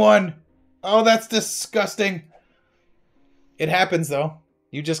 6-on-1. Oh, that's disgusting. It happens, though.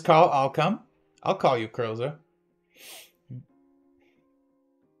 You just call, I'll come. I'll call you, Curlza.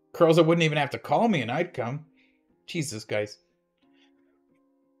 Curlza wouldn't even have to call me and I'd come. Jesus, guys.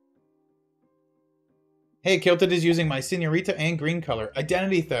 Hey, Kylted is using my Senorita and green color.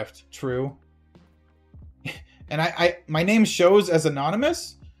 Identity theft. True. And my name shows as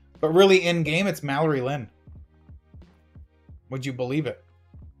anonymous, but really in-game it's Mallory Lynn. Would you believe it?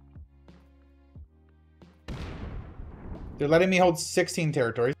 They're letting me hold 16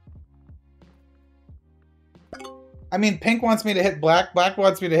 territories. I mean, pink wants me to hit black, black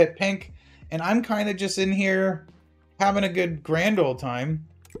wants me to hit pink, and I'm kind of just in here having a good grand old time,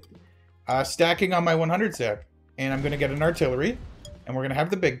 stacking on my 100 stack. And I'm going to get an artillery, and we're going to have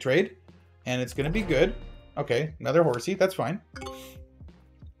the big trade, and it's going to be good. Okay, another horsey, that's fine.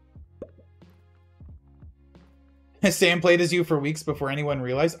 Sam played as you for weeks before anyone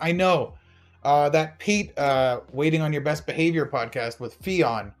realized. I know. That Pete, Waiting on Your Best Behavior podcast with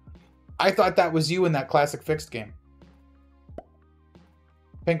Fion. I thought that was you in that classic fixed game.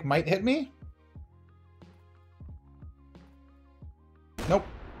 Pink might hit me? Nope.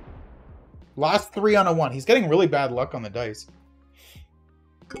 Lost 3 on a 1. He's getting really bad luck on the dice.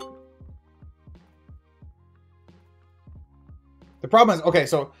 The problem is, okay,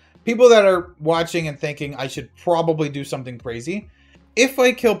 so people that are watching and thinking I should probably do something crazy. If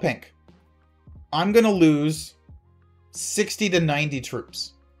I kill pink, I'm going to lose 60 to 90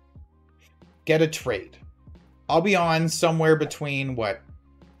 troops. Get a trade. I'll be on somewhere between, what?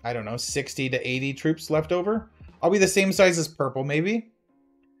 I don't know, 60 to 80 troops left over. I'll be the same size as purple, maybe.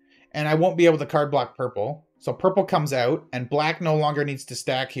 And I won't be able to card block purple. So purple comes out, and black no longer needs to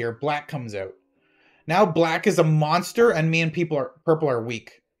stack here. Black comes out. Now black is a monster, and me and purple are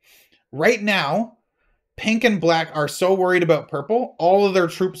weak. Right now, pink and black are so worried about purple, all of their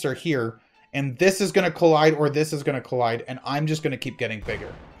troops are here. And this is going to collide, or this is going to collide, and I'm just going to keep getting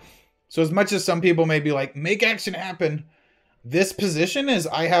bigger. So as much as some people may be like, make action happen, this position is,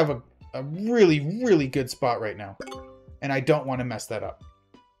 I have a really, really good spot right now. And I don't want to mess that up.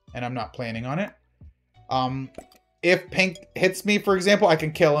 And I'm not planning on it. If pink hits me, for example, I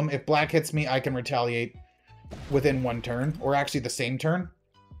can kill him. If black hits me, I can retaliate within 1 turn. Or actually the same turn.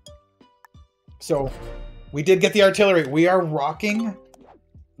 So, we did get the artillery. We are rocking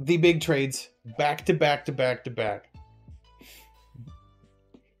the big trades back to back to back to back.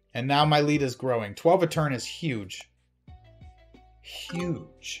 And now my lead is growing. 12 a turn is huge.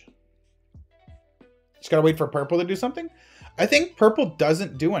 Huge. Just gotta wait for purple to do something. I think purple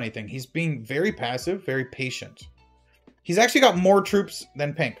doesn't do anything. He's being very passive, very patient. He's actually got more troops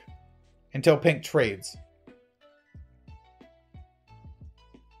than pink until pink trades.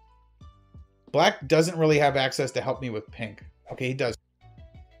 Black doesn't really have access to help me with pink. Okay, he does.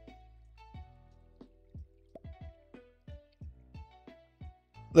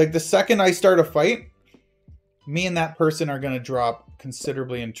 Like, the second I start a fight, me and that person are going to drop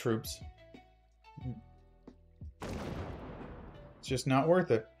considerably in troops. It's just not worth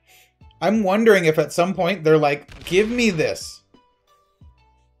it. I'm wondering if at some point they're like, give me this.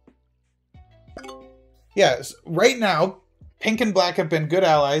 Yeah, right now, pink and black have been good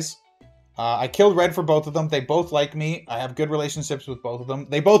allies. I killed red for both of them. They both like me. I have good relationships with both of them.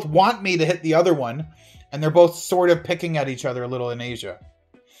 They both want me to hit the other one. And they're both sort of picking at each other a little in Asia.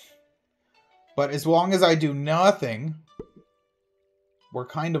 But as long as I do nothing, we're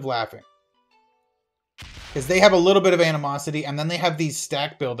kind of laughing. Because they have a little bit of animosity, and then they have these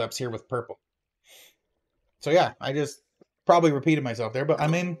stack buildups here with purple. So yeah, I just probably repeated myself there, but I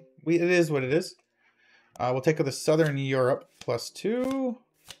mean, it is what it is. We'll take the Southern Europe +2.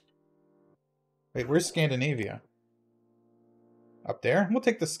 Wait, where's Scandinavia? Up there? We'll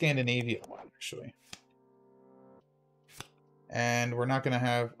take the Scandinavia one, actually. And we're not going to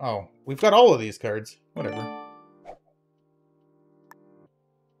have... Oh, we've got all of these cards. Whatever.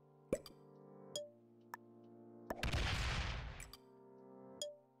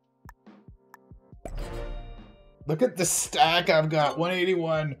 Look at the stack I've got.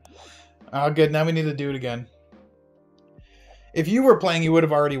 181. Oh, good. Now we need to do it again. If you were playing, you would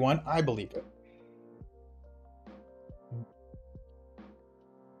have already won. I believe it.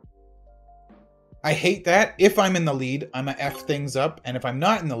 I hate that. If I'm in the lead, I'm going to F things up. And if I'm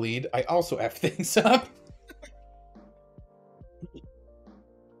not in the lead, I also F things up.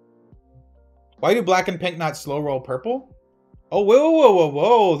 Why do black and pink not slow roll purple? Oh, whoa, whoa, whoa,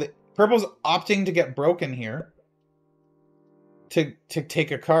 whoa. Purple's opting to get broken here. To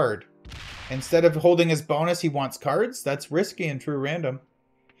take a card. Instead of holding his bonus, he wants cards? That's risky in true random.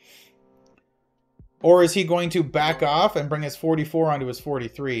 Or is he going to back off and bring his 44 onto his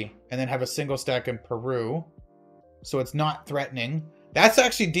 43 and then have a single stack in Peru? So it's not threatening. That's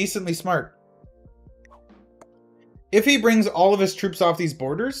actually decently smart. If he brings all of his troops off these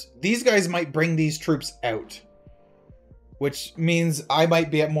borders, these guys might bring these troops out. Which means I might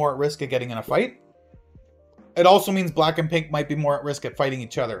be more at risk of getting in a fight. It also means black and pink might be more at risk at fighting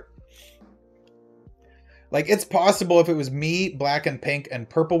each other. Like, it's possible if it was me, black and pink, and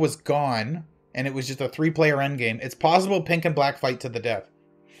purple was gone... and it was just a 3-player endgame, it's possible pink and black fight to the death.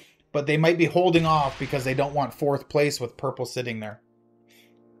 But they might be holding off because they don't want 4th place with purple sitting there.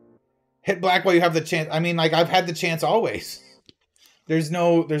 Hit black while you have the chance. I mean, like, I've had the chance always. There's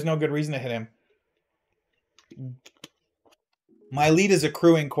no good reason to hit him. My lead is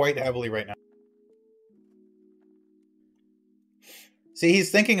accruing quite heavily right now. See,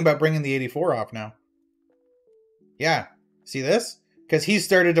 he's thinking about bringing the 84 off now. Yeah. See this? Because he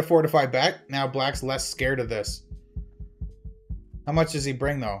started to fortify back. Now black's less scared of this. How much does he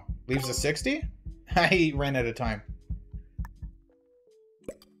bring, though? Leaves a 60? He ran out of time.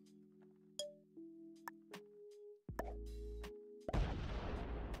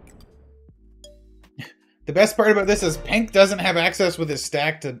 The best part about this is pink doesn't have access with his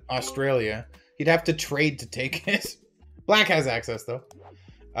stack to Australia. He'd have to trade to take it. Black has access, though.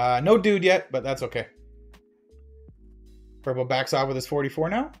 No dude yet, but that's okay. Purple backs off with his 44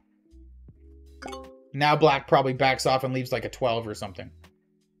 now. Now black probably backs off and leaves like a 12 or something.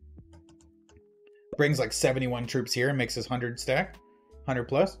 Brings like 71 troops here and makes his 100 stack. 100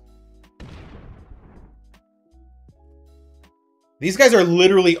 plus. These guys are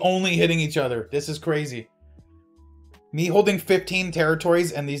literally only hitting each other. This is crazy. Me holding 15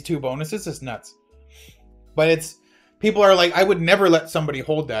 territories and these 2 bonuses is nuts. But it's... People are like, I would never let somebody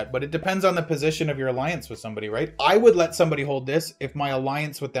hold that, but it depends on the position of your alliance with somebody, right? I would let somebody hold this if my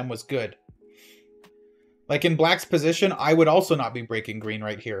alliance with them was good. Like in black's position, I would also not be breaking green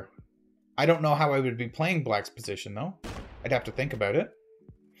right here. I don't know how I would be playing black's position, though. I'd have to think about it.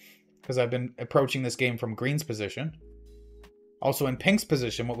 Because I've been approaching this game from green's position. Also, in pink's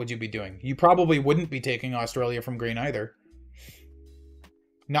position, what would you be doing? You probably wouldn't be taking Australia from green either.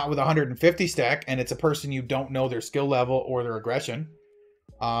 Not with 150 stack, and it's a person you don't know their skill level or their aggression.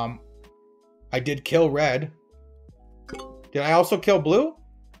 I did kill red. Did I also kill blue?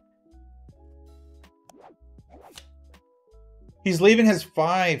 He's leaving his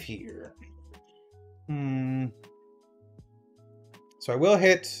 5 here. So I will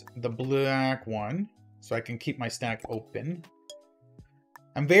hit the black one, so I can keep my stack open.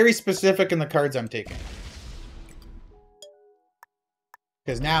 I'm very specific in the cards I'm taking.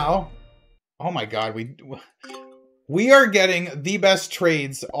 Because now, oh my god, we are getting the best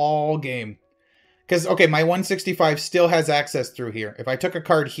trades all game. Because, okay, my 165 still has access through here. If I took a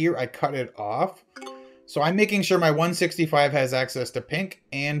card here, I cut it off. So I'm making sure my 165 has access to pink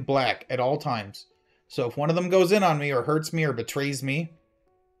and black at all times. So if one of them goes in on me or hurts me or betrays me,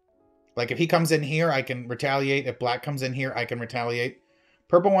 like if he comes in here, I can retaliate. If black comes in here, I can retaliate.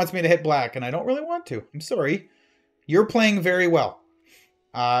 Purple wants me to hit black, and I don't really want to. I'm sorry. You're playing very well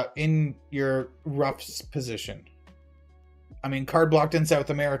in your rough position. I mean, card blocked in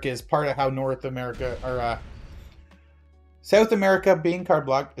South America is part of how North America, or South America being card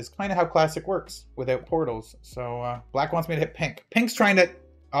blocked is kind of how Classic works without portals. So black wants me to hit pink. Pink's trying to...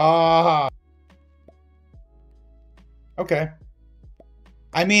 Okay.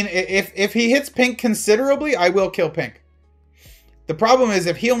 I mean, if he hits pink considerably, I will kill pink. The problem is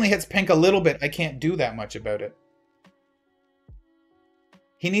if he only hits pink a little bit, I can't do that much about it.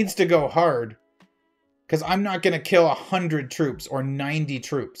 He needs to go hard. Because I'm not going to kill 100 troops or 90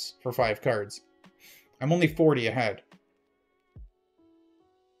 troops for 5 cards. I'm only 40 ahead.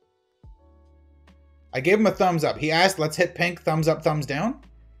 I gave him a thumbs up. He asked, let's hit pink, thumbs up, thumbs down.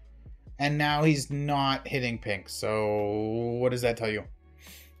 And now he's not hitting pink. So what does that tell you?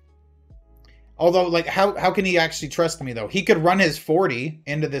 Although, like, how can he actually trust me, though? He could run his 40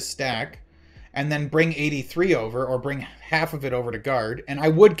 into this stack and then bring 83 over or bring half of it over to guard. And I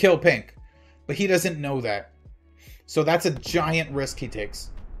would kill pink. But he doesn't know that. So that's a giant risk he takes.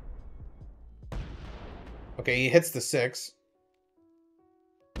 Okay, he hits the 6.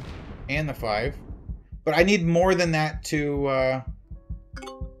 And the 5. But I need more than that to...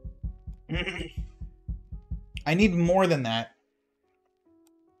 I need more than that.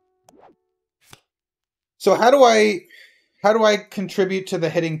 So how do I contribute to the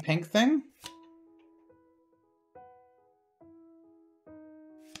hitting pink thing?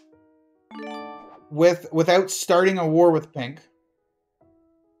 Without starting a war with pink.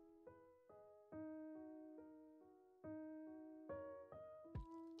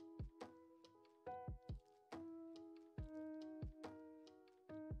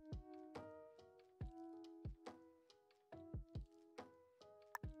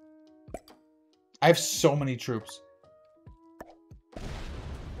 I have so many troops.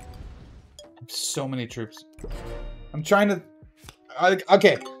 So many troops. I'm trying to...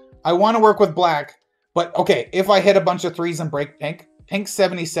 Okay, I want to work with black. But, okay, if I hit a bunch of 3s and break pink, pink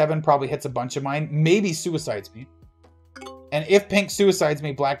 77 probably hits a bunch of mine. Maybe suicides me. And if pink suicides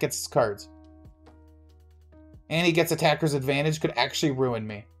me, black gets his cards. And he gets attacker's advantage, could actually ruin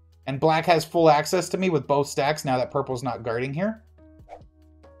me. And black has full access to me with both stacks now that purple's not guarding here.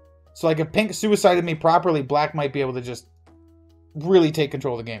 So, like, if pink suicided me properly, black might be able to just really take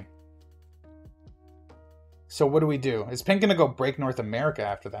control of the game. So what do we do? Is pink going to go break North America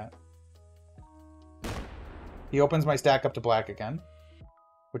after that? He opens my stack up to black again,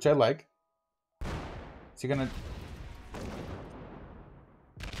 which I like. Is he gonna...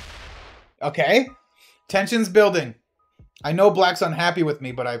 Okay. Tension's building. I know black's unhappy with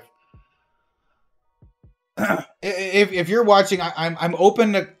me, but I've... if you're watching, I'm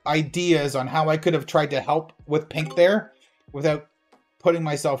open to ideas on how I could have tried to help with pink there without putting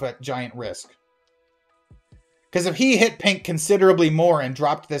myself at giant risk. Because if he hit pink considerably more and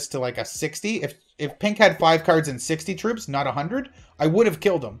dropped this to like a 60, if pink had 5 cards and 60 troops, not 100, I would have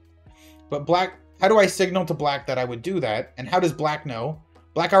killed him. But black, how do I signal to black that I would do that? And how does black know?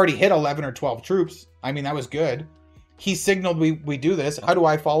 Black already hit 11 or 12 troops. I mean, that was good. He signaled we do this. How do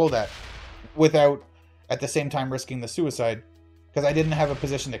I follow that without at the same time risking the suicide? Because I didn't have a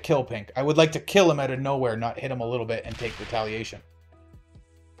position to kill pink. I would like to kill him out of nowhere, not hit him a little bit and take retaliation.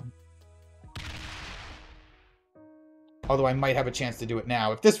 Although I might have a chance to do it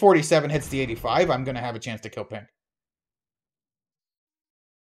now. If this 47 hits the 85, I'm going to have a chance to kill pink.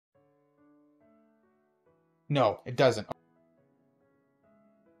 No, it doesn't.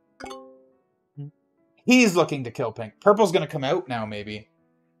 He's looking to kill pink. Purple's going to come out now, maybe.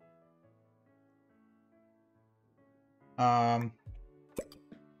 I'm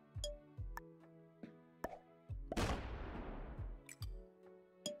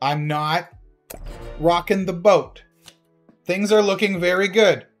not rocking the boat. Things are looking very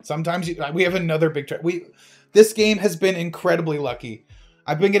good. Sometimes we have another big trade. This game has been incredibly lucky.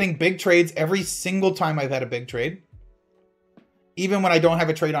 I've been getting big trades every single time I've had a big trade. Even when I don't have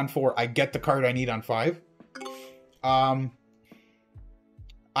a trade on 4, I get the card I need on 5. I've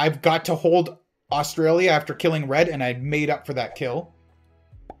got to hold Australia after killing red, and I made up for that kill.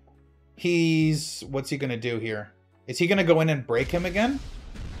 What's he going to do here? Is he going to go in and break him again?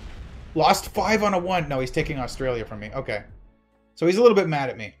 Lost 5 on a 1. No, he's taking Australia from me. Okay. So he's a little bit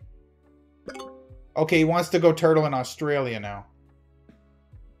mad at me. Okay, he wants to go turtle in Australia now.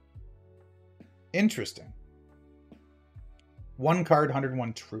 Interesting. 1 card,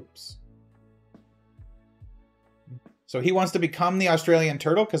 101 troops. So he wants to become the Australian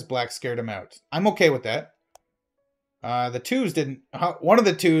turtle because black scared him out. I'm okay with that. The 2s didn't... One of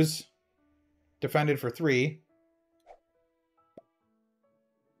the 2s defended for 3.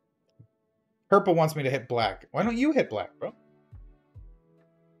 Purple wants me to hit black. Why don't you hit black, bro?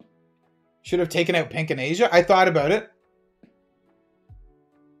 Should have taken out pink in Asia. I thought about it.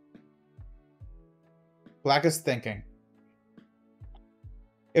 Black is thinking.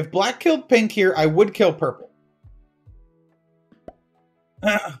 If black killed pink here, I would kill purple.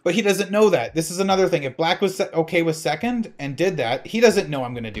 But he doesn't know that. This is another thing. If black was okay with second and did that, he doesn't know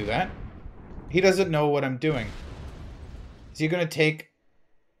I'm going to do that. He doesn't know what I'm doing. Is he going to take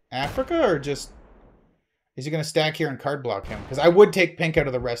Africa or just... Is he going to stack here and card block him? Because I would take pink out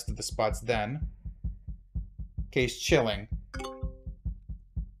of the rest of the spots then. Okay, he's chilling.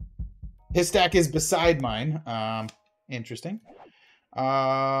 His stack is beside mine. Interesting.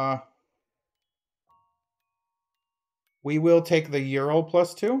 We will take the Ural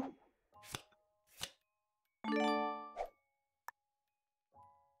 +2.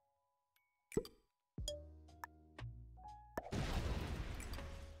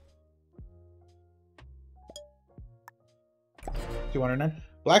 $209.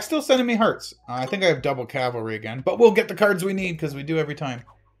 Black's still sending me hearts. I think I have double cavalry again, but we'll get the cards we need because we do every time.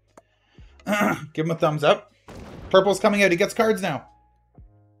 Give him a thumbs up. Purple's coming out. He gets cards now.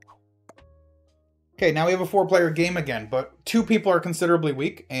 Okay, now we have a 4-player game again, but 2 people are considerably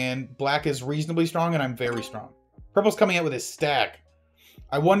weak, and black is reasonably strong, and I'm very strong. Purple's coming out with his stack.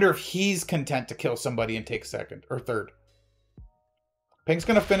 I wonder if he's content to kill somebody and take second or third. Pink's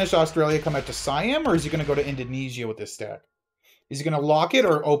going to finish Australia, come out to Siam, or is he going to go to Indonesia with this stack? Is he going to lock it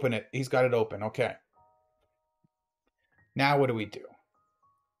or open it? He's got it open. Okay. Now what do we do?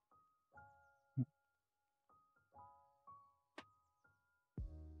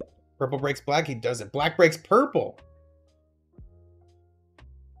 Purple breaks black. He doesn't. Black breaks purple.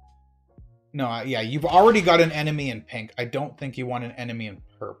 No, yeah, you've already got an enemy in pink. I don't think you want an enemy in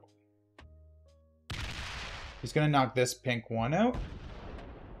purple. He's going to knock this pink one out.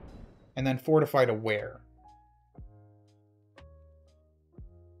 And then fortify to where?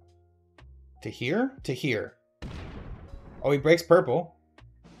 To here? To here. Oh, he breaks purple.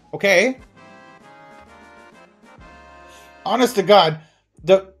 Okay. Honest to God,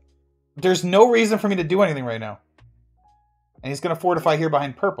 there's no reason for me to do anything right now. And he's going to fortify here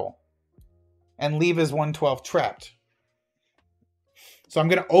behind purple. And leave his 112 trapped. So I'm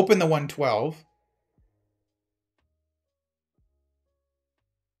going to open the 112.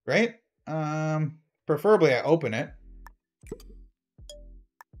 Right? Preferably I open it.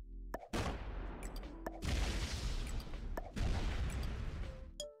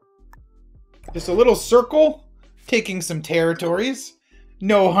 Just a little circle, taking some territories.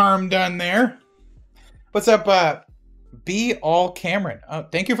 No harm done there. What's up, Be All Cameron?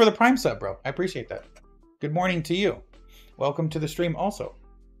 Thank you for the Prime sub, bro. I appreciate that. Good morning to you. Welcome to the stream also.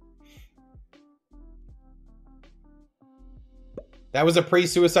 That was a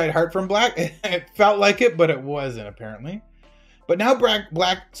pre-suicide heart from black. It felt like it, but it wasn't, apparently. But now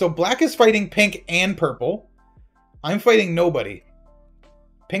black... So black is fighting pink and purple. I'm fighting nobody.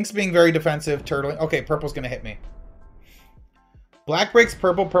 Pink's being very defensive, turtling. Okay, purple's going to hit me. Black breaks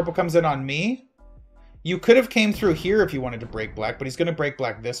purple. Purple comes in on me. You could have came through here if you wanted to break black, but he's going to break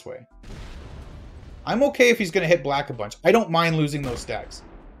black this way. I'm okay if he's going to hit black a bunch. I don't mind losing those stacks.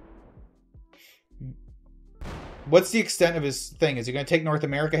 What's the extent of his thing? Is he going to take North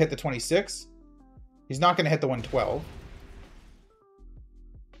America, hit the 26? He's not going to hit the 112.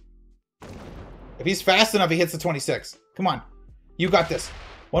 If he's fast enough, he hits the 26. Come on. You got this.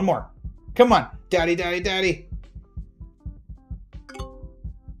 One more. Come on. Daddy, daddy, daddy.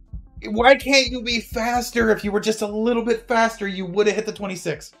 Why can't you be faster? If you were just a little bit faster, you would have hit the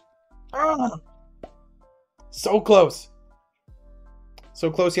 26. Ah, so close.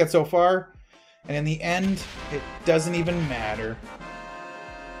 So close yet so far. And in the end, it doesn't even matter.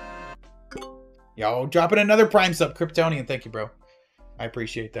 Yo, dropping another Prime sub. Kryptonian, thank you, bro. I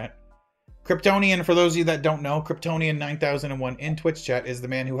appreciate that. Kryptonian, for those of you that don't know, Kryptonian 9001 in Twitch chat is the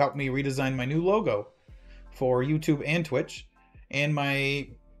man who helped me redesign my new logo for YouTube and Twitch and my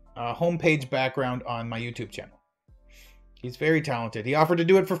homepage background on my YouTube channel. He's very talented. He offered to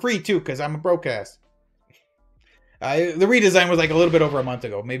do it for free too, because I'm a broke ass. The redesign was like a little bit over a month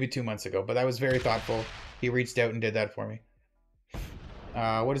ago, maybe 2 months ago, but that was very thoughtful. He reached out and did that for me.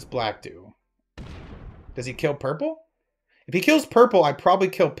 What does black do? Does he kill purple? If he kills purple, I probably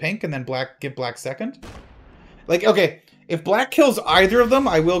kill pink and then give black second. Like, okay, if black kills either of them,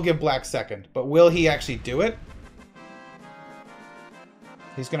 I will give black second. But will he actually do it?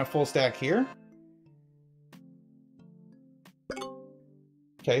 He's going to full stack here.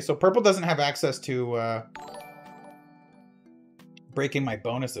 Okay, so purple doesn't have access to breaking my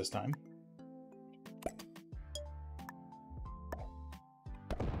bonus this time.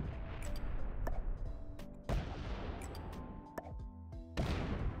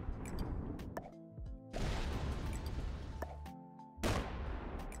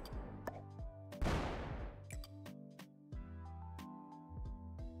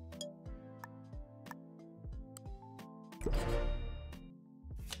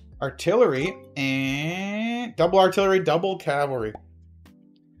 Artillery and double artillery, double cavalry.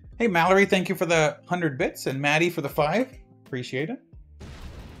 Hey, Mallory, thank you for the 100 bits, and Maddie for the 5. Appreciate it.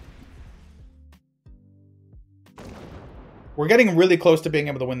 We're getting really close to being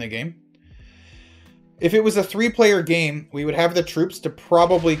able to win the game. If it was a 3-player game, we would have the troops to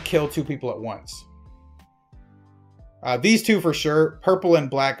probably kill 2 people at once. These 2 for sure. Purple and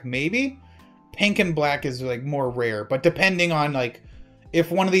black, maybe. Pink and black is like more rare, but depending on like if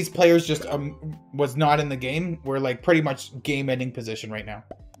one of these players just was not in the game, we're like pretty much game-ending position right now.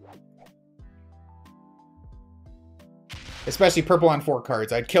 Especially purple on 4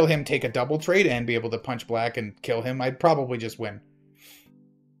 cards. I'd kill him, take a double trade, and be able to punch black and kill him. I'd probably just win.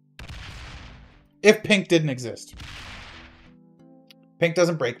 If pink didn't exist. Pink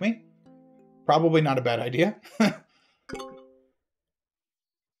doesn't break me. Probably not a bad idea.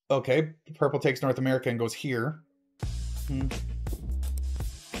 Okay, purple takes North America and goes here.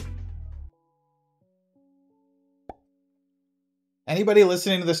 Anybody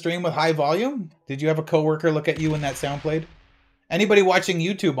listening to the stream with high volume? Did you have a coworker look at you when that sound played? Anybody watching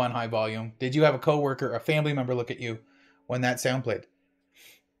YouTube on high volume? Did you have a coworker, a family member look at you when that sound played?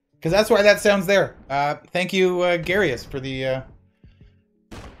 Because that's why that sound's there. Thank you, Garius, for the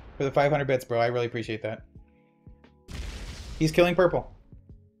 500 bits, bro. I really appreciate that. He's killing purple.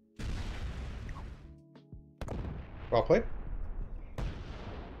 Well played.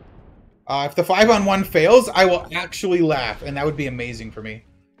 If the 5-on-1 fails, I will actually laugh, and that would be amazing for me.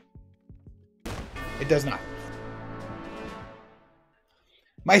 It does not.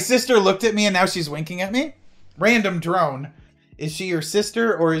 My sister looked at me, and now she's winking at me. Random drone. Is she your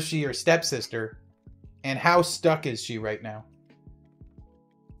sister, or is she your stepsister? And how stuck is she right now?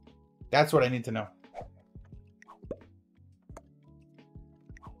 That's what I need to know.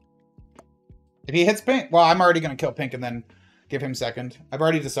 If he hits pink, well, I'm already going to kill pink and then give him second. I've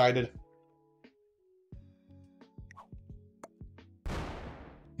already decided.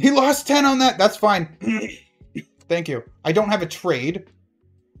 He lost 10 on that. That's fine. Thank you. I don't have a trade.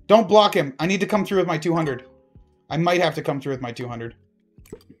 Don't block him. I need to come through with my 200. I might have to come through with my 200.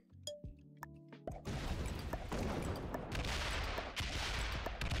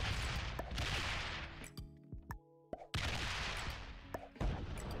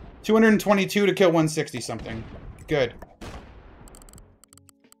 $222 to kill 160 something. Good.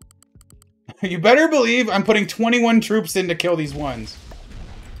 You better believe I'm putting 21 troops in to kill these ones.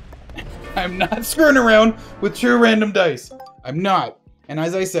 I'm not screwing around with true random dice. I'm not. And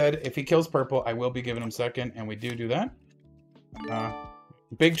as I said, if he kills purple, I will be giving him second, and we do that.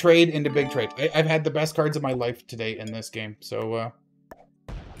 Big trade into big trade. I've had the best cards of my life today in this game, so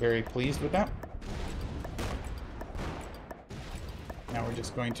very pleased with that. Now we're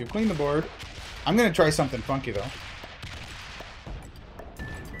just going to clean the board. I'm going to try something funky, though.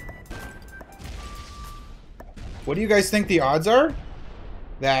 What do you guys think the odds are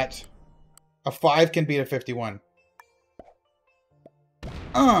that a 5 can beat a 51?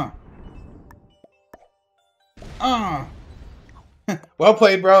 Well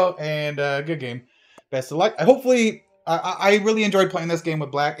played, bro, and good game. Best of luck. Hopefully, I really enjoyed playing this game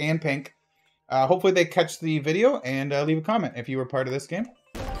with black and pink. Hopefully they catch the video and leave a comment if you were part of this game.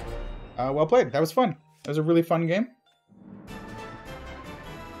 Well played. That was fun. That was a really fun game.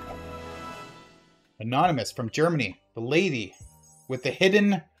 Anonymous from Germany, the lady with the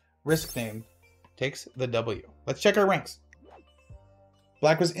hidden risk name, takes the W. Let's check our ranks.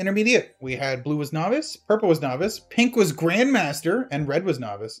 Black was intermediate. We had blue was novice, purple was novice, pink was grandmaster, and red was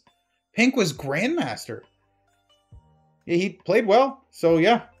novice. Pink was grandmaster. Yeah, he played well. So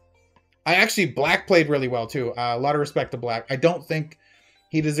yeah. Black played really well too. A lot of respect to Black. I don't think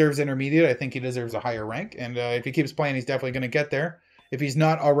he deserves intermediate. I think he deserves a higher rank. And if he keeps playing, he's definitely going to get there. If he's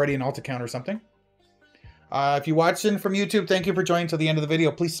not already an alt account or something. If you're watching from YouTube, thank you for joining till the end of the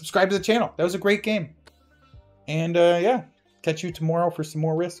video. Please subscribe to the channel. That was a great game. And yeah, catch you tomorrow for some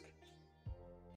more Risk.